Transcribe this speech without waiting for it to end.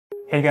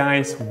Hey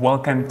guys,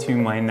 welcome to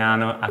my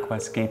nano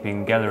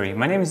aquascaping gallery.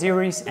 My name is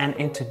Iris, and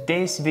in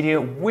today's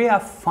video we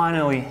are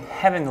finally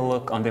having a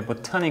look on the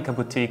Botanica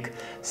Boutique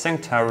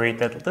Sanctuary,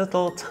 that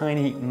little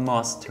tiny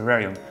moss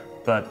terrarium.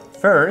 But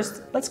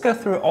first, let's go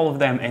through all of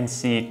them and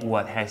see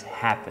what has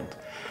happened.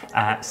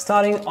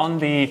 Starting on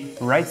the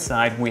right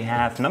side, we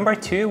have number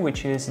 2,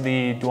 which is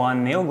the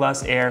Duan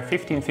Neoglass Air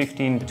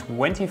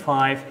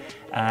 1515-25,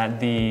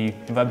 the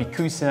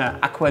Wabicusa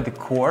Aqua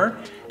Decor,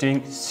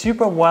 doing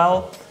super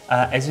well.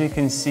 As you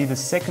can see, the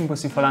second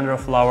Bucephalandra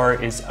flower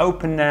is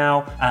open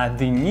now.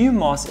 The new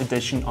moss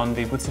edition on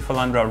the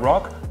Bucephalandra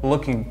rock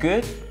looking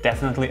good,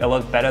 definitely a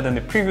lot better than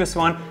the previous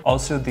one.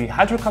 Also, the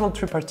Hydrocuddle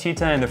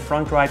Tripartita in the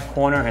front right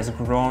corner has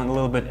grown a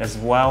little bit as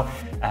well.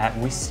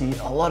 We see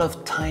a lot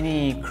of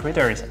tiny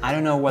critters. I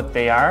don't know what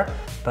they are,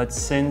 but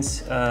since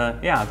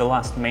the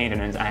last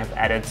maintenance, I have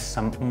added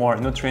some more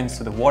nutrients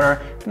to the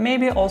water.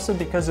 Maybe also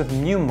because of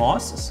new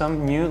moss,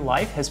 some new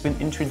life has been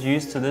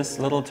introduced to this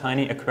little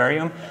tiny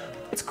aquarium.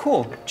 It's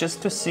cool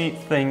just to see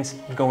things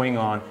going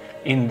on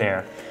in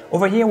there.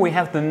 Over here we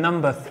have the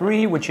number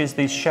 3, which is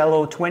the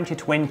shallow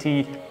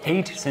 2020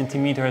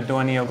 8cm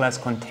Duan glass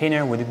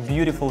container with a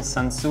beautiful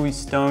Sansui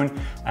stone.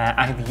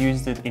 I have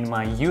used it in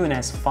my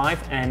UNS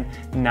 5 and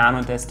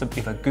Nano Desktop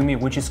Iwagumi,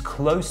 which is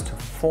close to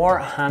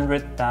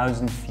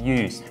 400,000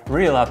 views.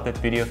 Really love that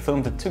video,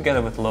 filmed it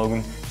together with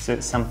Logan, so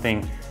it's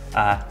something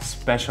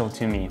special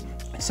to me.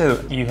 So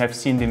you have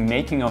seen the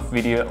making of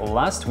video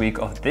last week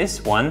of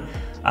this one.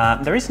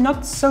 There is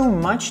not so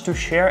much to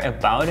share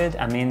about it.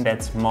 I mean,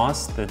 that's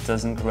moss that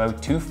doesn't grow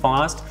too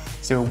fast.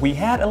 So we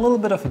had a little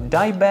bit of a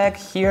dieback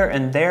here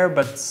and there,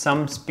 but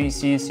some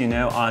species,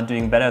 are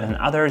doing better than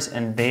others,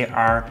 and they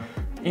are,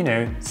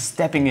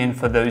 stepping in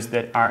for those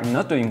that are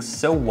not doing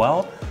so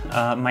well.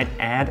 Might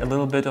add a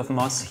little bit of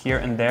moss here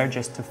and there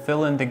just to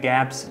fill in the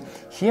gaps.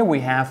 Here we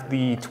have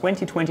the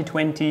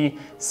 20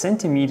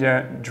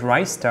 centimeter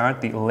dry start,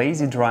 the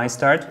lazy dry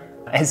start.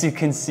 As you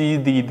can see,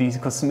 the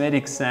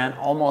cosmetic sand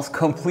almost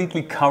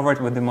completely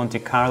covered with the Monte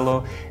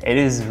Carlo. It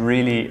is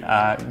really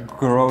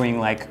growing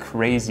like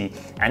crazy.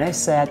 And I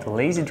said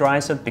lazy dry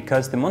start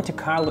because the Monte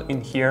Carlo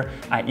in here,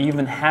 I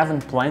even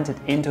haven't planted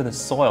into the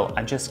soil.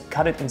 I just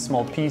cut it in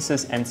small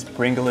pieces and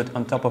sprinkle it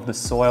on top of the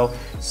soil.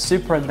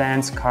 Super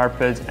dense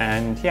carpet,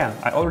 and yeah,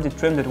 I already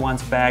trimmed it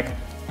once back.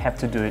 Have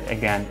to do it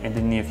again in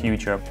the near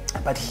future.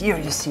 But here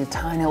you see a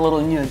tiny little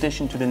new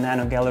addition to the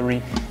Nano Gallery,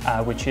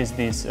 which is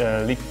this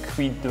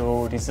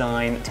Liquido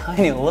Design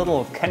tiny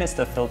little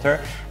canister filter.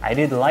 I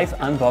did live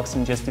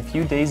unboxing just a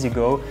few days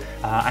ago.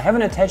 I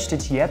haven't attached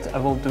it yet. I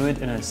will do it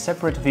in a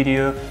separate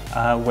video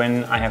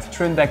when I have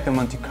trimmed back the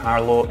Monte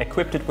Carlo,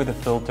 equipped it with a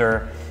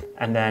filter,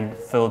 and then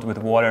filled with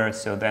water.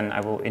 So then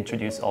I will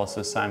introduce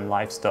also some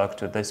livestock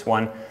to this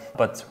one,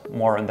 but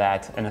more on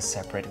that in a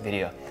separate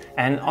video.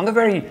 And on the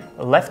very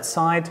left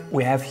side,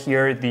 we have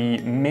here the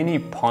mini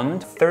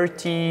pond,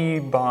 30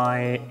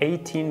 by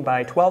 18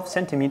 by 12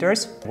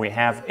 centimeters. We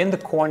have in the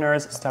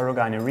corners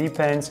Starogania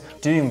repens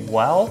doing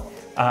well.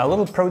 A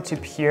little pro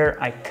tip here,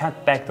 I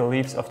cut back the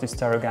leaves of the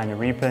Starogania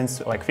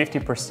repens, like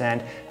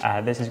 50%.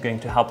 This is going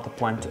to help the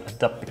plant to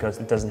adapt because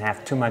it doesn't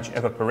have too much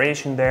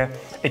evaporation there.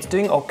 It's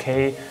doing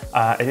okay,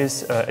 it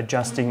is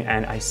adjusting,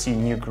 and I see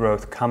new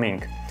growth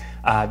coming.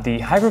 The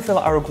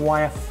Hygrophila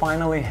araguaia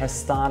finally has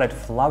started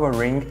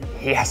flowering.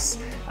 Yes,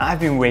 I've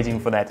been waiting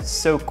for that,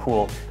 so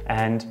cool.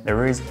 And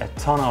there is a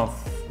ton of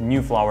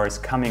new flowers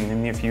coming in the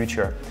near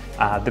future.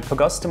 The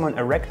Pogostemon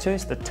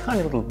erectus, the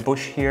tiny little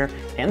bush here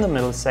in the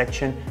middle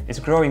section, is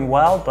growing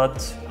well,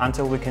 but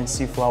until we can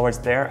see flowers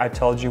there, I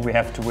told you we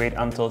have to wait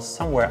until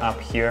somewhere up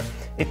here.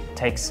 It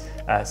takes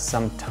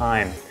some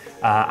time.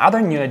 Other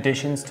new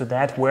additions to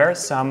that were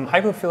some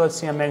Hygrophila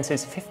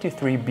siamensis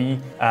 53B.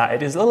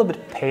 It is a little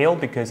bit pale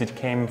because it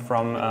came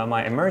from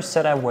my immersed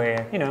setup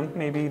where,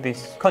 maybe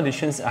these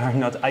conditions are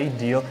not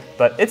ideal,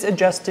 but it's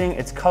adjusting,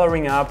 it's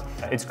coloring up,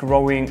 it's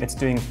growing, it's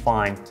doing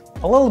fine.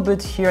 A little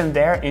bit here and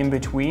there in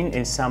between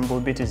is some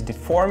Bulbitis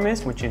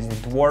deformis, which is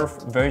the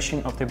dwarf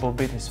version of the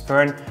Bulbitis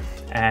fern.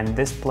 And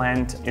this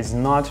plant is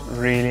not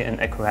really an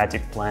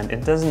aquatic plant.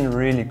 It doesn't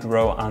really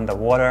grow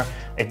underwater.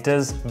 It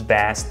does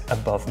best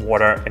above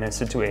water in a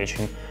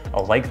situation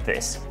like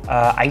this.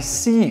 I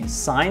see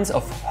signs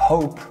of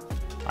hope.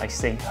 I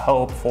say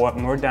hope for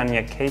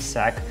Mordania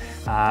Casac.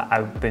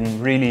 I've been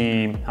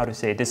really,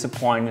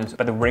 disappointed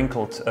by the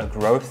wrinkled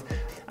growth.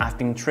 I've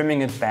been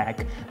trimming it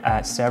back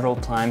several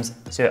times,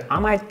 so I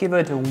might give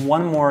it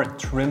one more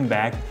trim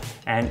back,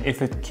 and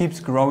if it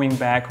keeps growing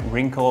back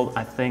wrinkled,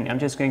 I think I'm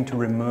just going to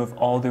remove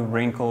all the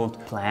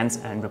wrinkled plants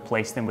and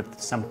replace them with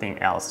something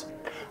else.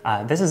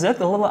 This is it,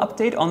 a little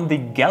update on the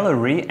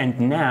gallery, and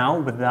now,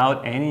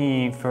 without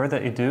any further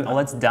ado,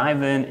 let's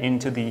dive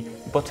into the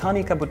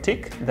Botanica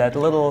Boutique, that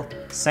little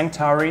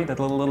sanctuary, that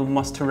little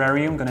moss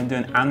terrarium. I'm gonna do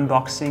an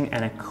unboxing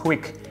and a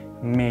quick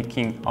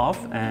making of,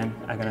 and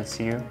I'm gonna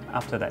see you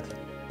after that.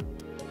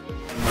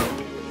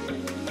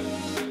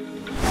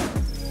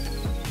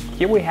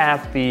 Here we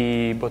have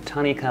the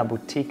Botanica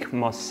Boutique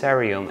Moss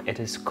Terrarium.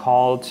 It is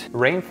called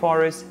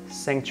Rainforest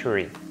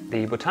Sanctuary.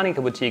 the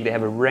Botanica Boutique, they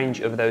have a range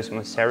of those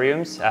moss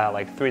terrariums,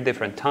 like 3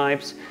 different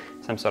types,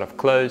 some sort of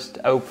closed,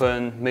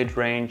 open,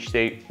 mid-range.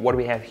 What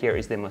we have here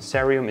is the moss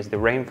terrarium, is the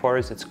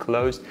rainforest, it's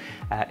closed.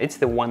 It's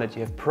the one that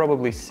you have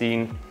probably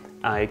seen.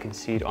 You can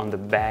see it on the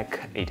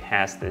back, it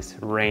has this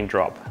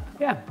raindrop.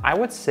 Yeah, I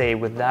would say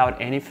without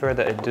any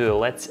further ado,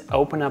 let's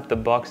open up the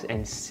box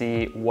and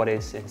see what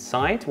is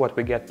inside, what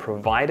we get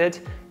provided,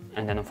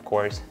 and then of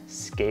course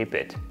scape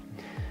it.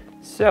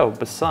 So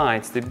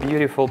besides the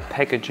beautiful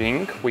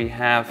packaging, we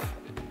have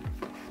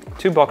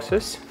 2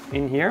 boxes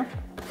in here.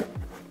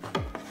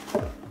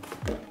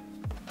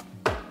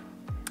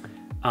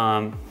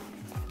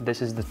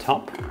 This is the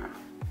top.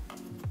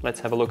 Let's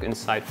have a look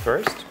inside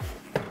first.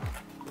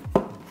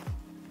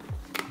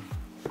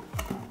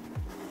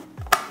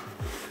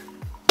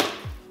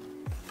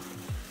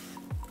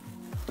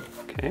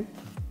 Okay.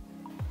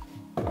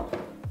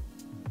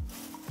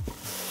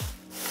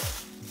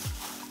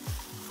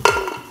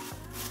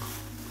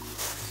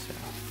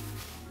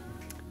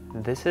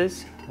 This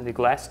is the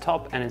glass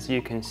top, and as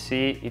you can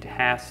see, it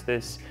has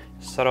this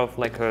sort of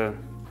like a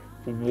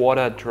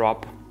water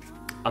drop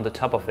on the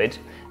top of it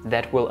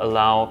that will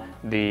allow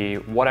the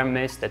water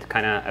mist that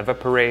kind of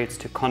evaporates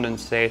to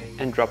condensate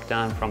and drop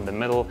down from the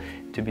middle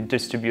to be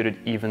distributed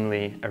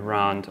evenly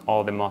around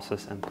all the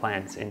mosses and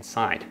plants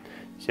inside.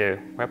 So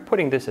we're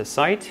putting this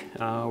aside.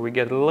 We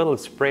get a little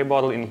spray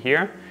bottle in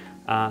here.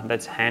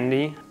 That's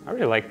handy. I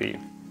really like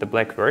the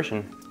black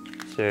version,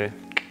 so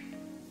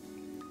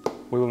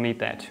we will need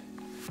that.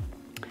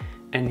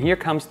 And here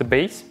comes the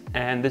base,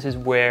 and this is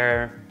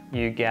where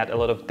you get a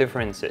lot of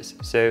differences.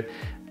 So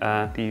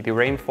the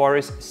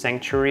Rainforest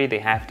Sanctuary, they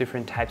have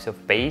different types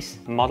of base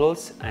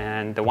models,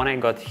 and the one I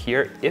got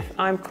here, if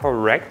I'm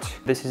correct,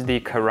 this is the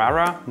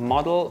Carrara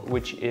model,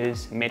 which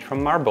is made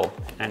from marble,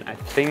 and I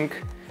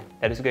think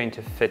that is going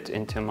to fit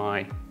into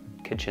my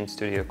kitchen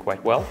studio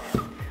quite well.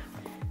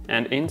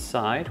 And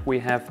inside we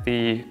have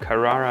the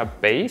Carrara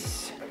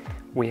base,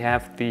 we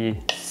have the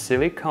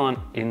silicone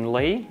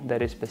inlay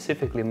that is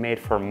specifically made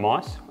for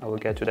moss. I will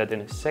get to that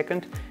in a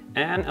second,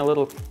 and a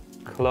little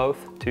cloth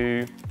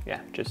to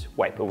just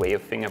wipe away your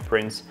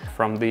fingerprints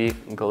from the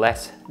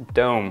glass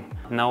dome.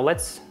 Now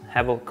let's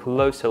have a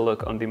closer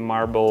look on the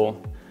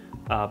marble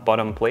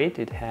bottom plate.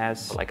 It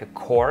has like a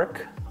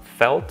cork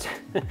felt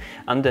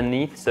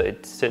underneath, so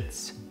it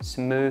sits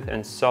smooth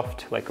and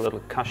soft like a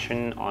little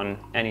cushion on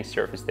any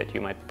surface that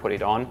you might put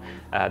it on.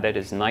 That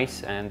is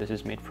nice, and this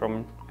is made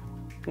from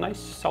nice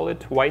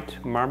solid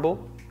white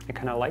marble. I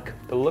kind of like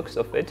the looks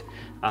of it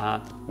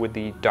with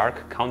the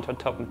dark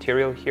countertop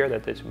material here,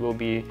 that this will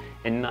be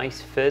a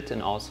nice fit,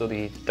 and also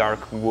the dark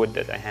wood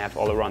that I have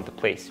all around the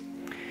place.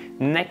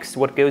 Next,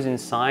 what goes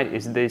inside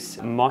is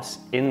this moss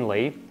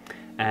inlay,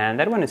 and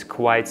that one is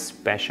quite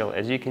special.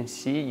 As you can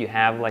see, you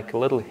have like a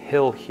little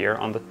hill here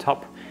on the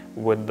top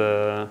with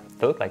they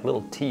look like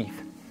little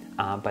teeth,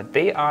 but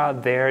they are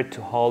there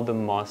to hold the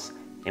moss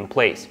in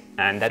place,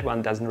 and that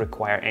one doesn't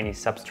require any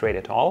substrate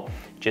at all.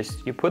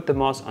 Just you put the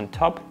moss on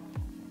top,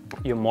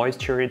 you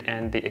moisture it,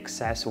 and the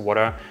excess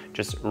water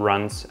just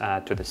runs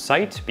to the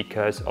side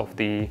because of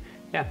the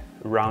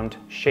round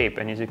shape.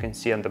 And as you can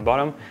see on the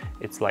bottom,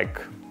 it's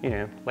like, you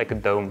know, like a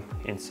dome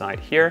inside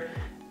here,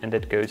 and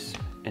that goes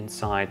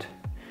inside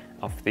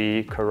of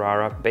the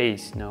Carrara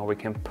base. Now we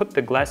can put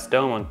the glass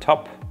dome on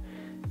top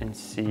and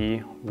see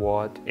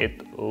what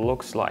it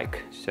looks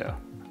like. So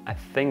I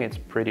think it's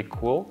pretty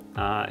cool.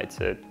 It's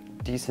a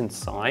decent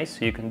size,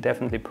 so you can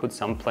definitely put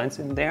some plants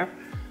in there.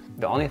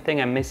 The only thing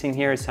I'm missing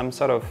here is some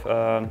sort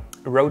of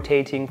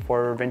rotating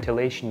for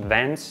ventilation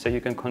vents, so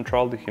you can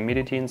control the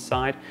humidity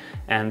inside.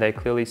 And they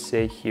clearly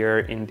say here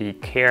in the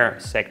care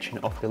section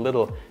of the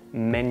little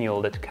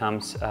manual that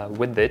comes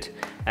with it,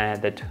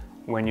 that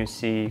when you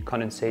see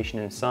condensation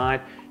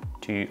inside,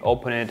 to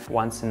open it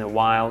once in a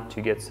while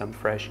to get some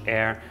fresh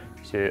air.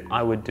 So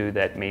I would do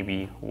that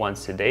maybe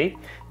once a day.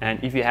 And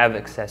if you have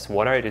excess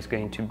water, it is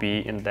going to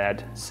be in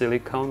that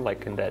silicone,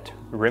 like in that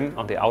rim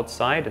on the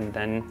outside, and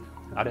then,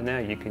 I don't know,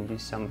 you can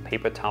use some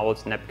paper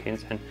towels,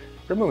 napkins, and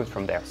remove it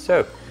from there.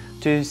 So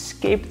to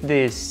scape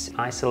this,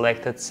 I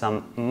selected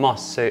some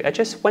moss. So I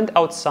just went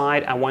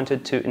outside, I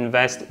wanted to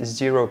invest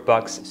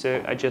 $0.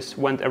 So I just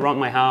went around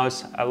my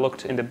house, I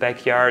looked in the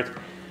backyard,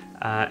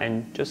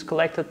 and just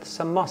collected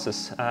some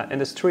mosses in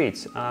the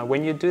streets.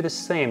 When you do the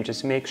same,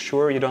 just make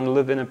sure you don't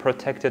live in a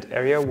protected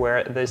area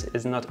where this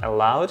is not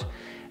allowed.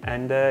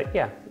 And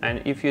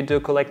and if you do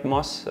collect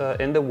moss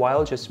in the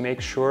wild, just make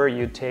sure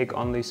you take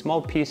only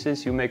small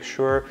pieces, you make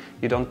sure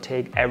you don't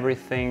take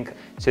everything.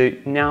 So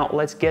now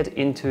let's get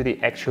into the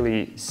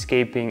actually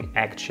scaping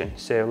action.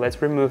 So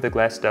let's remove the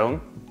glass dome.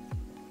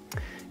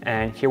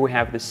 And here we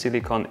have the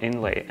silicone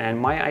inlay. And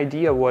my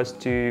idea was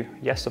to,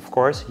 yes, of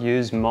course,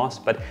 use moss,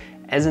 but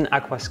as an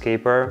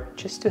aquascaper,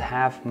 just to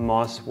have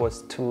moss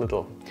was too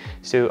little.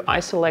 So I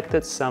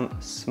selected some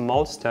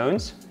small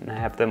stones, and I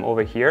have them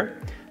over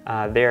here.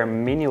 They're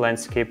mini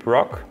landscape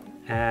rock,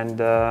 and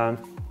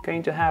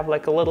going to have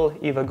like a little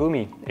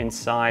iwagumi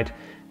inside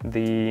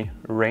the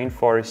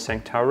rainforest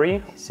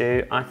sanctuary.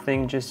 So I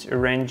think just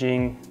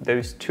arranging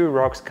those two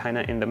rocks kind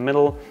of in the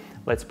middle.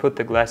 Let's put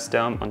the glass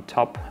dome on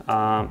top.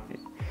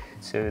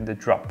 So the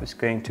drop is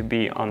going to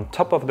be on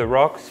top of the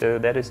rock, so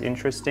that is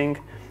interesting.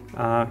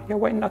 Yeah,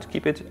 why not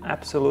keep it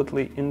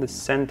absolutely in the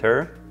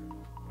center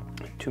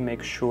to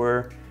make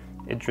sure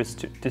it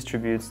just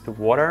distributes the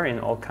water in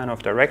all kind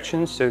of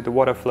directions, so the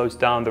water flows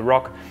down the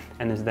rock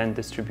and is then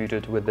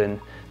distributed within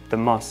the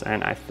moss.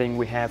 And I think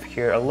we have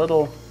here a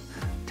little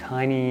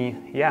tiny,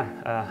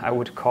 I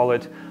would call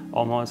it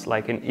almost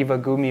like an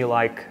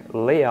iwagumi-like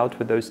layout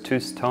with those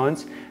two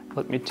stones.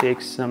 Let me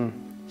take some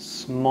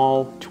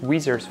small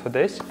tweezers for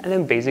this and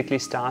then basically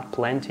start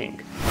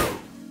planting.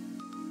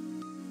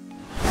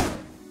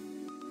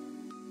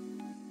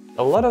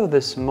 A lot of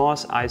this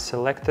moss I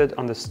selected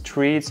on the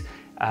streets.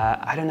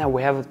 I don't know,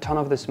 we have a ton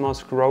of this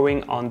moss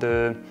growing on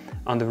the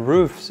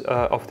roofs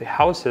of the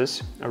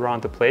houses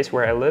around the place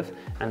where I live,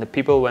 and the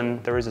people,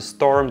 when there is a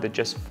storm, they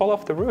just fall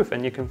off the roof,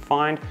 and you can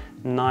find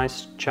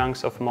nice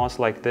chunks of moss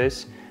like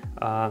this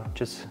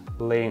just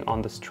laying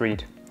on the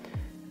street.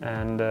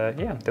 And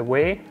yeah, the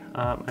way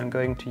I'm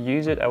going to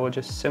use it, I will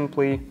just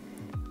simply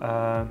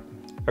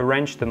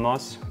arrange the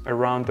moss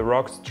around the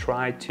rocks,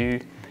 try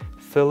to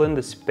fill in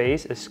the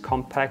space as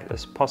compact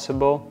as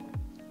possible.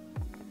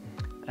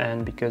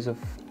 And because of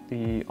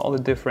all the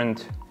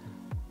different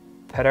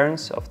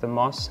patterns of the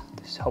moss,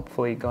 this is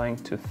hopefully going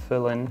to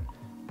fill in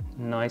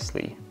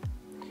nicely.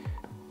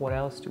 What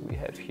else do we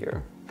have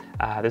here?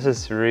 This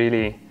is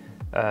really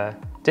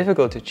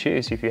difficult to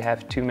choose if you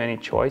have too many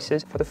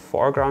choices. For the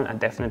foreground, I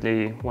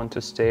definitely want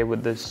to stay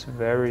with this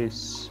very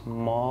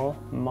small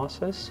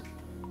mosses.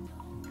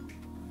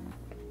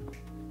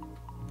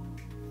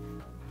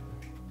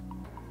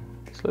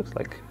 This looks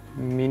like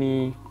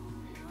miniature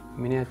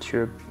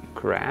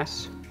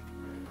grass.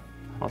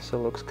 Also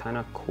looks kind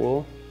of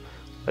cool.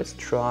 Let's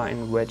try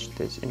and wedge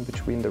this in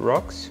between the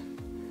rocks.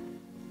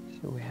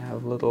 So we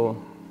have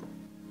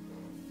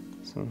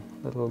some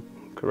little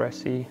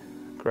grassy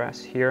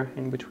grass here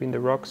in between the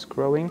rocks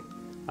growing.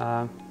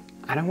 I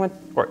don't want,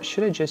 or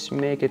should I just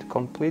make it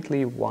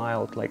completely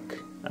wild, like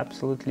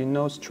absolutely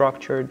no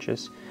structure,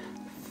 just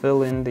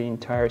fill in the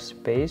entire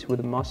space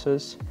with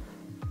mosses,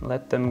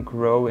 let them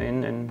grow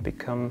in and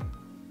become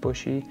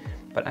bushy.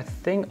 But I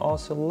think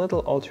also a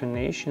little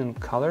alternation in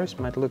colors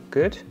might look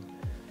good.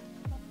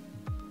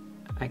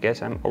 I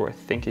guess I'm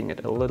overthinking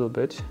it a little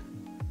bit.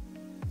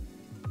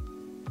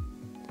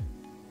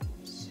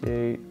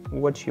 So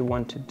what you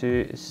want to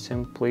do is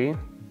simply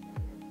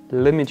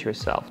limit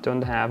yourself.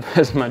 Don't have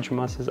as much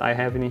moss as I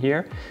have in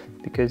here,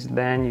 because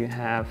then you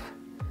have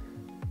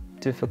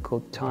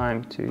difficult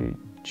time to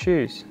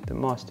choose the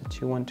moss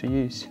that you want to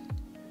use.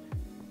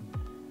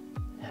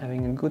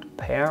 Having a good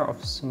pair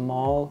of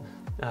small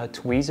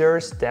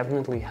tweezers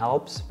definitely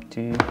helps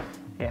to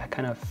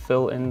kind of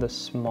fill in the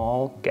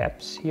small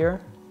gaps here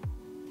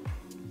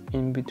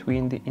in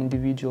between the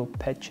individual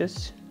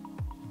patches.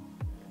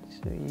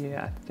 So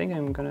yeah, I think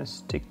I'm gonna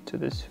stick to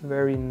this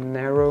very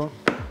narrow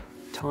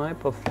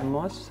type of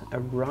moss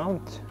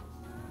around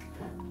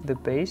the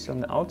base on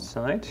the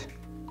outside.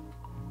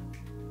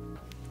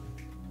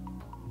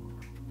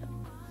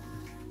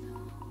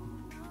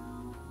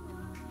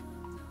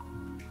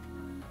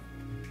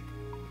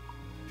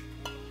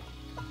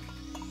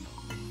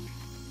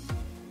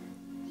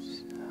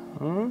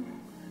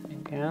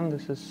 Again,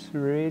 this is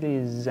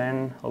really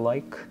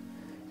zen-like,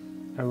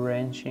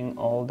 arranging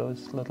all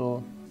those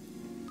little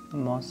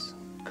moss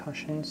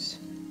cushions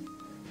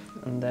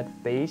on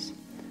that base.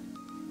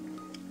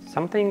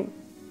 Something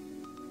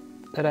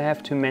that I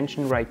have to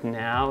mention right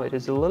now, it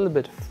is a little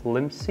bit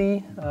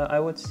flimsy, I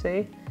would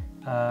say,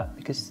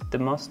 because the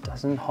moss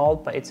doesn't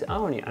hold by its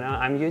own. And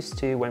I'm used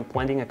to, when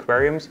planting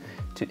aquariums,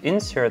 to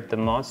insert the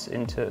moss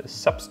into a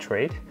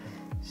substrate.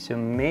 So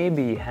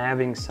maybe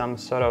having some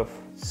sort of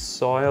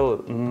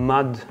soil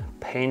mud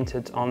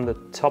painted on the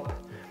top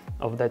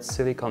of that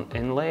silicone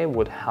inlay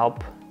would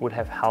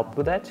have helped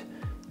with that.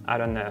 I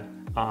don't know.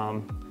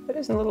 It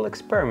is a little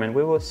experiment,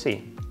 we will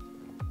see.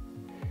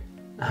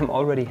 I'm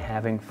already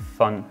having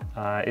fun.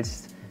 I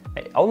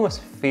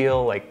almost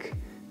feel like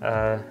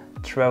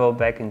travel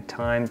back in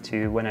time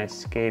to when I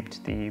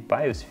escaped the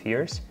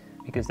biospheres,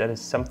 because that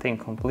is something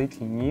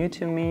completely new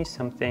to me,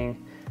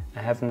 something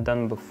I haven't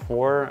done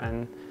before,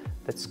 and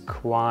that's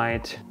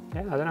quite,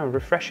 I don't know,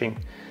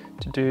 refreshing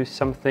to do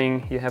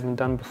something you haven't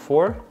done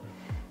before.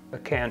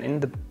 Okay, and in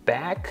the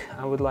back,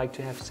 I would like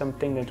to have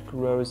something that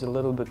grows a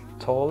little bit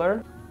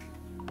taller.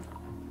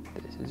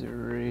 This is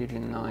really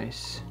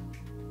nice.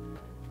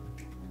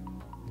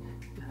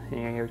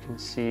 Here you can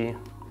see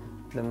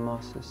the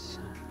moss is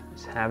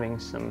having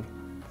some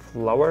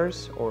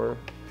flowers, or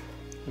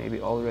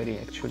maybe already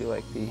actually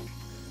like the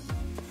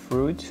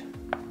fruit,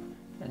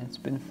 and it's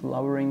been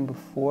flowering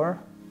before.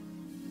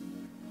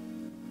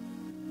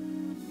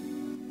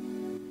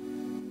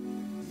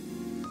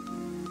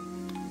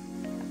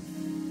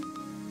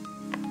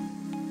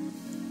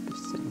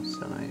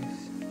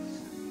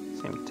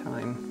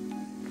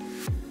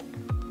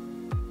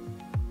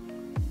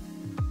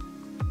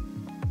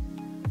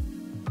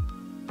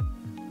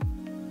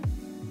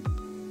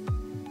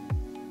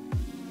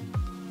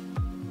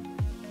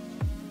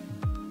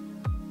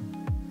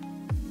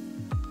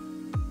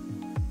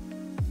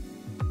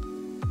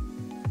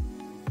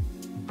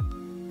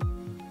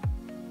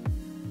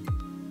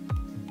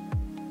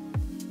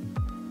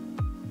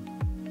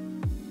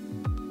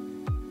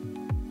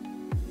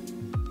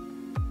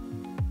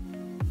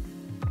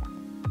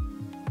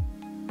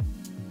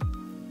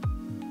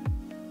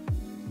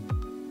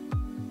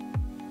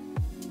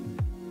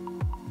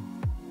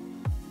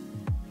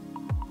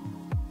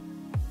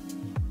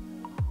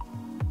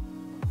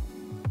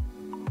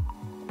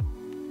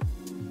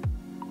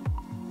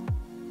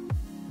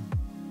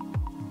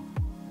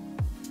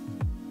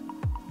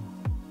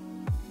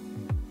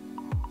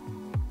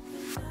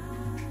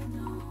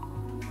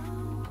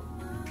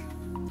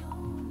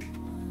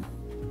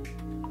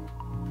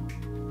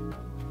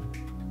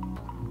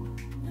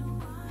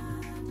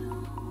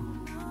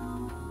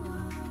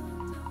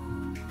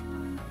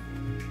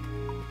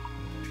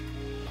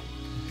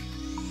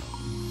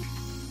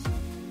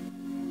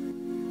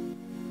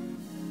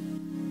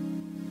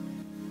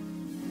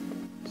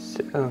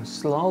 So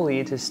slowly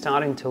it is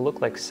starting to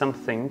look like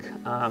something.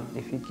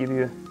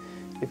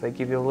 If I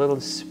give you a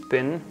little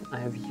spin, I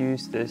have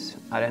used this,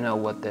 I don't know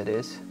what that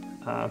is,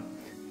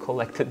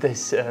 collected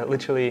this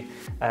literally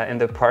in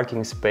the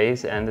parking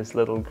space, and this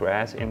little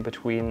grass in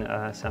between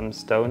some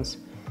stones.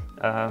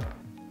 I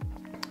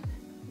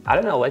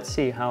don't know, let's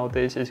see how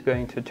this is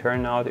going to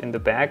turn out in the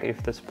bag.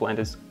 If this plant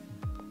is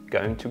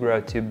going to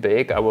grow too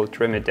big, I will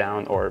trim it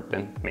down, or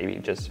then maybe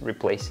just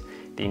replace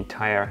the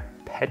entire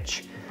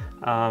patch.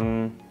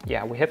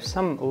 Yeah, we have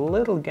some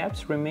little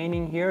gaps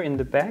remaining here in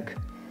the bag.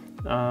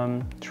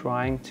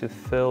 Trying to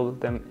fill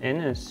them in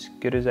as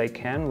good as I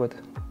can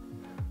with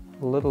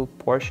little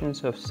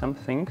portions of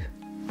something.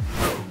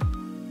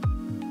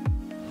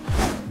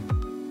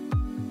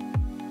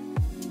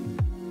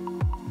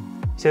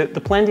 So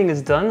the planting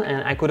is done,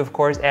 and I could of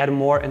course add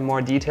more and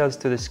more details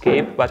to the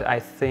scape, but I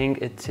think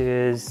it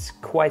is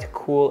quite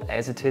cool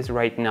as it is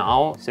right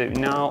now. So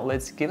now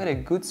let's give it a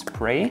good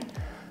spray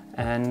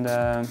and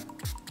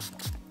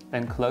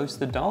then close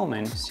the dome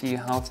and see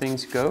how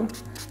things go.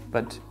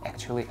 But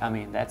actually, I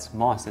mean, that's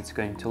moss. It's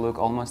going to look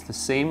almost the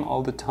same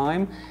all the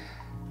time.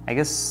 I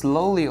guess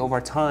slowly over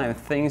time,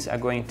 things are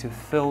going to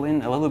fill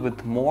in a little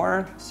bit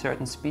more.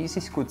 Certain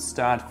species could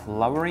start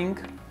flowering.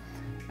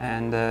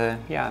 And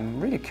yeah, I'm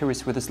really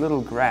curious with this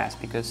little grass,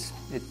 because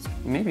it's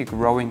maybe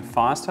growing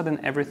faster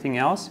than everything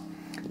else.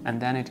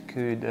 And then it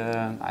could,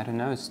 I don't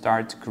know,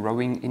 start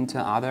growing into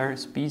other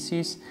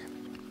species.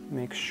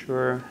 Make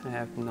sure I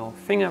have no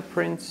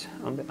fingerprints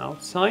on the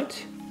outside.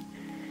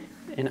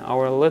 In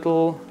our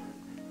little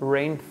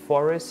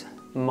rainforest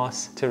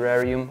moss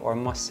terrarium or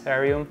moss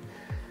terrarium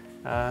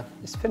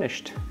is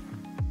finished.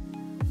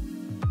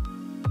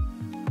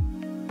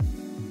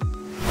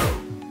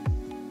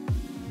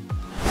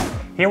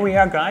 Here we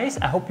are, guys.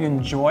 I hope you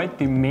enjoyed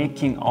the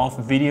making of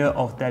video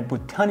of that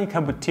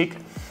Botanica Boutique.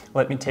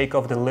 Let me take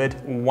off the lid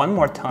one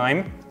more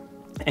time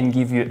and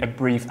give you a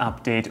brief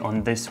update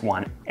on this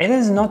one. It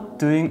is not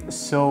doing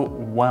so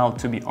well,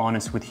 to be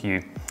honest with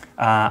you.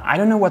 I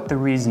don't know what the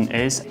reason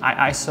is.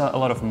 I saw a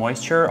lot of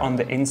moisture on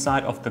the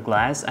inside of the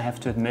glass. I have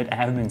to admit, I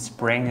haven't been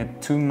spraying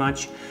it too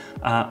much.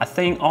 I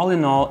think all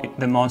in all,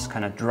 the moss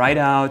kind of dried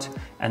out,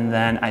 and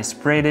then I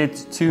sprayed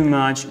it too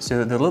much.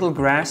 So the little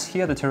grass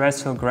here, the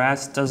terrestrial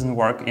grass, doesn't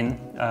work in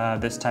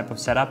this type of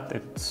setup.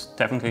 It's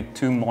definitely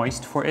too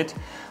moist for it.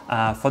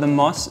 For the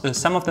moss,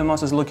 some of the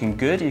moss is looking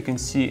good. You can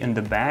see in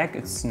the bag,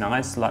 it's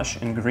nice, lush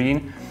and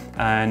green.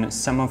 And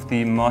some of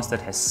the moss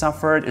that has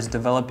suffered is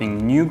developing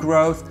new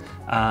growth.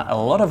 A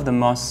lot of the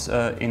moss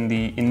in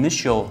the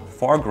initial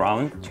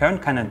foreground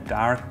turned kind of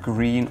dark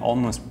green,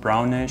 almost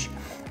brownish.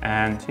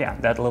 And yeah,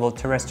 that little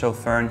terrestrial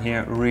fern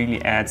here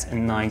really adds a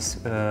nice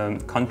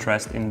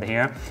contrast in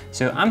there.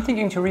 So I'm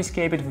thinking to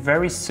rescape it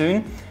very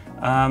soon.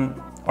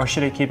 Or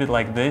should I keep it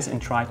like this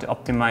and try to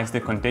optimize the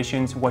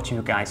conditions? What do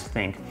you guys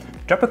think?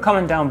 Drop a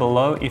comment down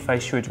below if I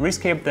should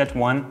rescape that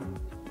one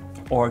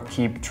or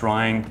keep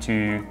trying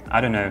to, I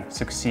don't know,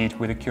 succeed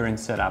with the current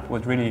setup.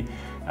 Would really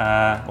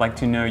like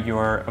to know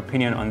your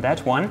opinion on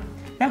that one.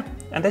 Yeah,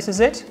 and this is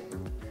it.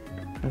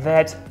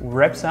 That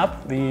wraps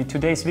up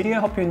today's video. I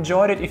hope you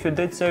enjoyed it. If you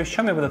did so,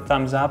 show me with a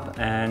thumbs up.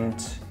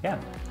 And yeah,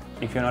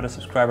 if you're not a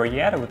subscriber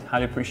yet, I would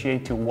highly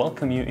appreciate to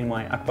welcome you in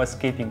my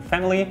aquascaping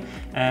family.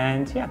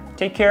 And yeah,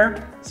 take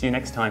care. See you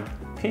next time.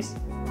 Peace.